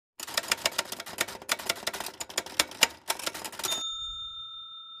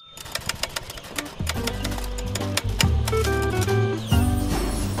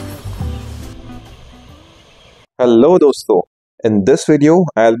Hello dosto. In this video,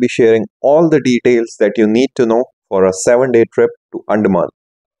 I'll be sharing all the details that you need to know for a 7-day trip to Andaman.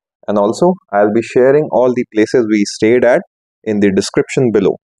 And also, I'll be sharing all the places we stayed at in the description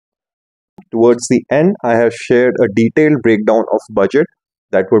below. Towards the end, I have shared a detailed breakdown of budget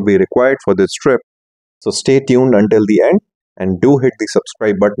that would be required for this trip. So stay tuned until the end and do hit the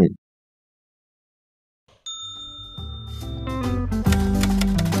subscribe button.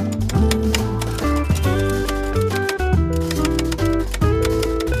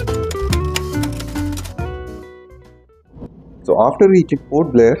 So after reaching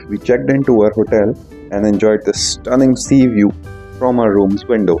Port Blair, we checked into our hotel and enjoyed the stunning sea view from our room's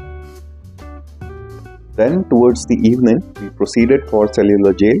window. Then towards the evening, we proceeded for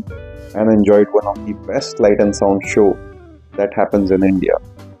Cellular Jail and enjoyed one of the best light and sound show that happens in India.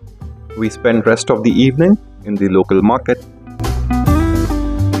 We spent rest of the evening in the local market.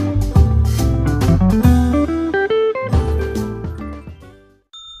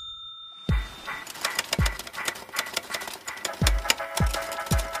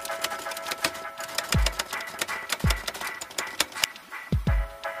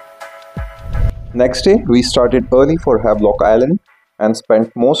 Next day, we started early for Havelock Island and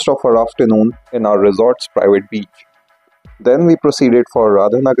spent most of our afternoon in our resort's private beach. Then we proceeded for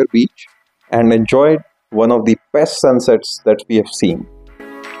Radhanagar beach and enjoyed one of the best sunsets that we have seen.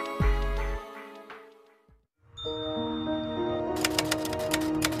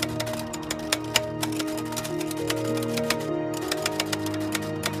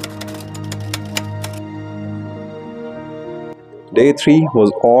 Day 3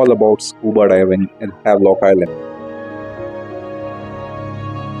 was all about scuba diving in Havelock Island.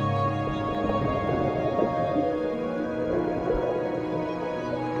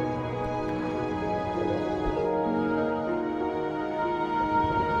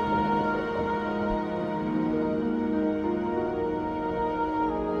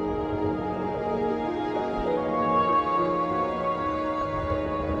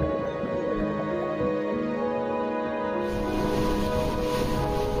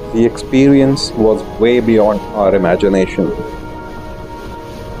 The experience was way beyond our imagination.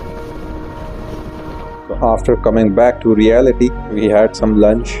 So after coming back to reality, we had some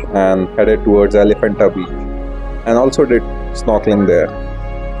lunch and headed towards Elephanta Beach and also did snorkeling there.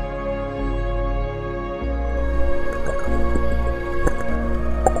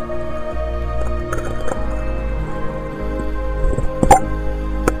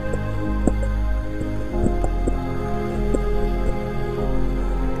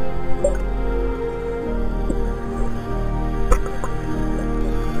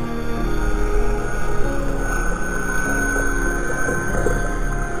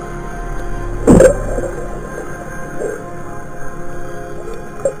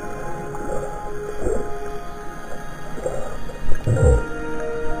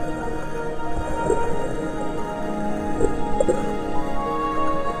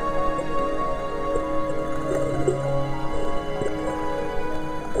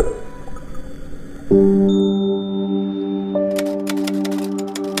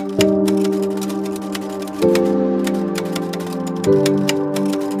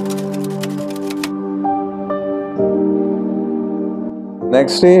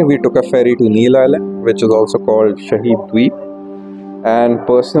 Next day, we took a ferry to Neli Island, which is also called Shaheed Dweep. And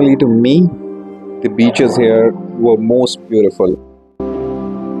personally, to me, the beaches here were most beautiful.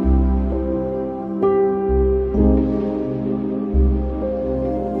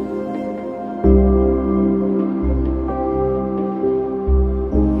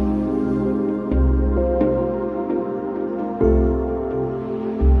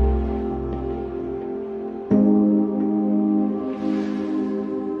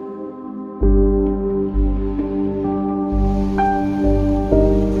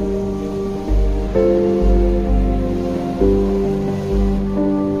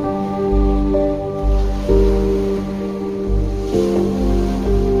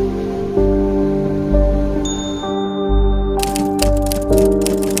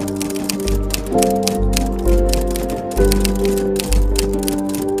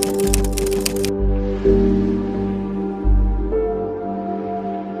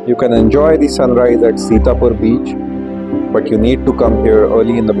 You can enjoy the sunrise at Sitapur beach, but you need to come here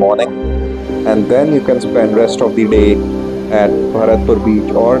early in the morning, and then you can spend rest of the day at Bharatpur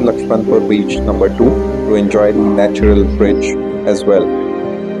beach or Lakshmanpur beach number 2 to enjoy the natural bridge as well.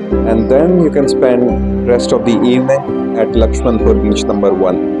 And then you can spend rest of the evening at Lakshmanpur beach number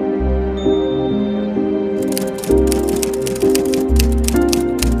 1.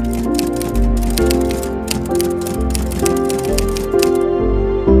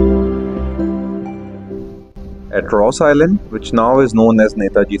 At Ross Island, which now is known as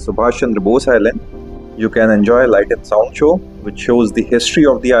Netaji Subhash Chandra Bose Island, you can enjoy a light and sound show which shows the history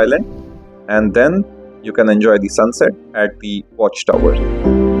of the island, and then you can enjoy the sunset at the watchtower.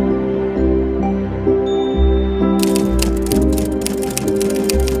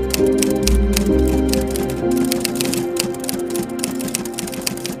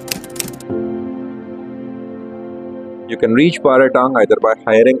 You can reach Paratang either by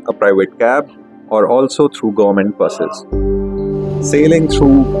hiring a private cab or also through government buses. Sailing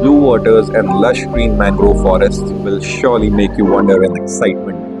through blue waters and lush green mangrove forests will surely make you wonder in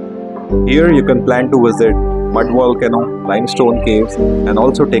excitement. Here you can plan to visit mud volcano, limestone caves, and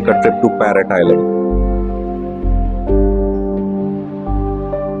also take a trip to Parrot Island.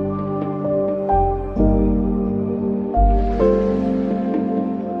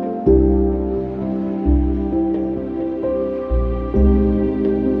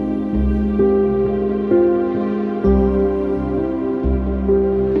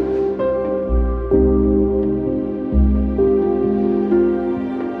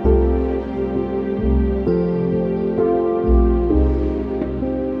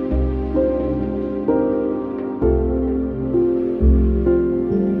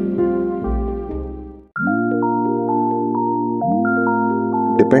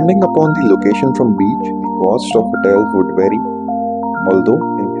 Depending upon the location from beach, the cost of hotels would vary. Although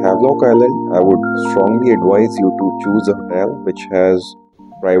in Havelock Island, I would strongly advise you to choose a hotel which has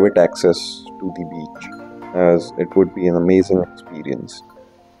private access to the beach, as it would be an amazing experience.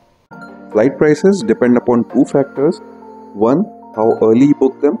 Flight prices depend upon two factors. One, how early you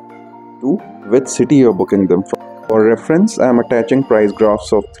book them. Two, which city you are booking them from. For reference, I am attaching price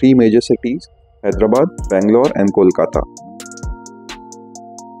graphs of three major cities: Hyderabad, Bangalore and Kolkata.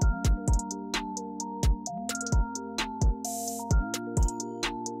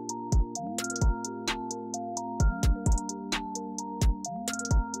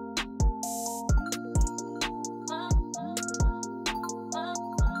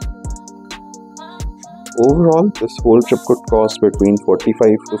 Overall, this whole trip could cost between 45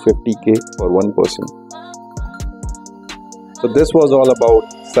 to 50k for one person. So this was all about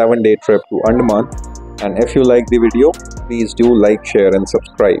 7-day trip to Andaman, and if you like the video, please do like, share and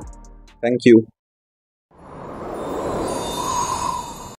subscribe. Thank you.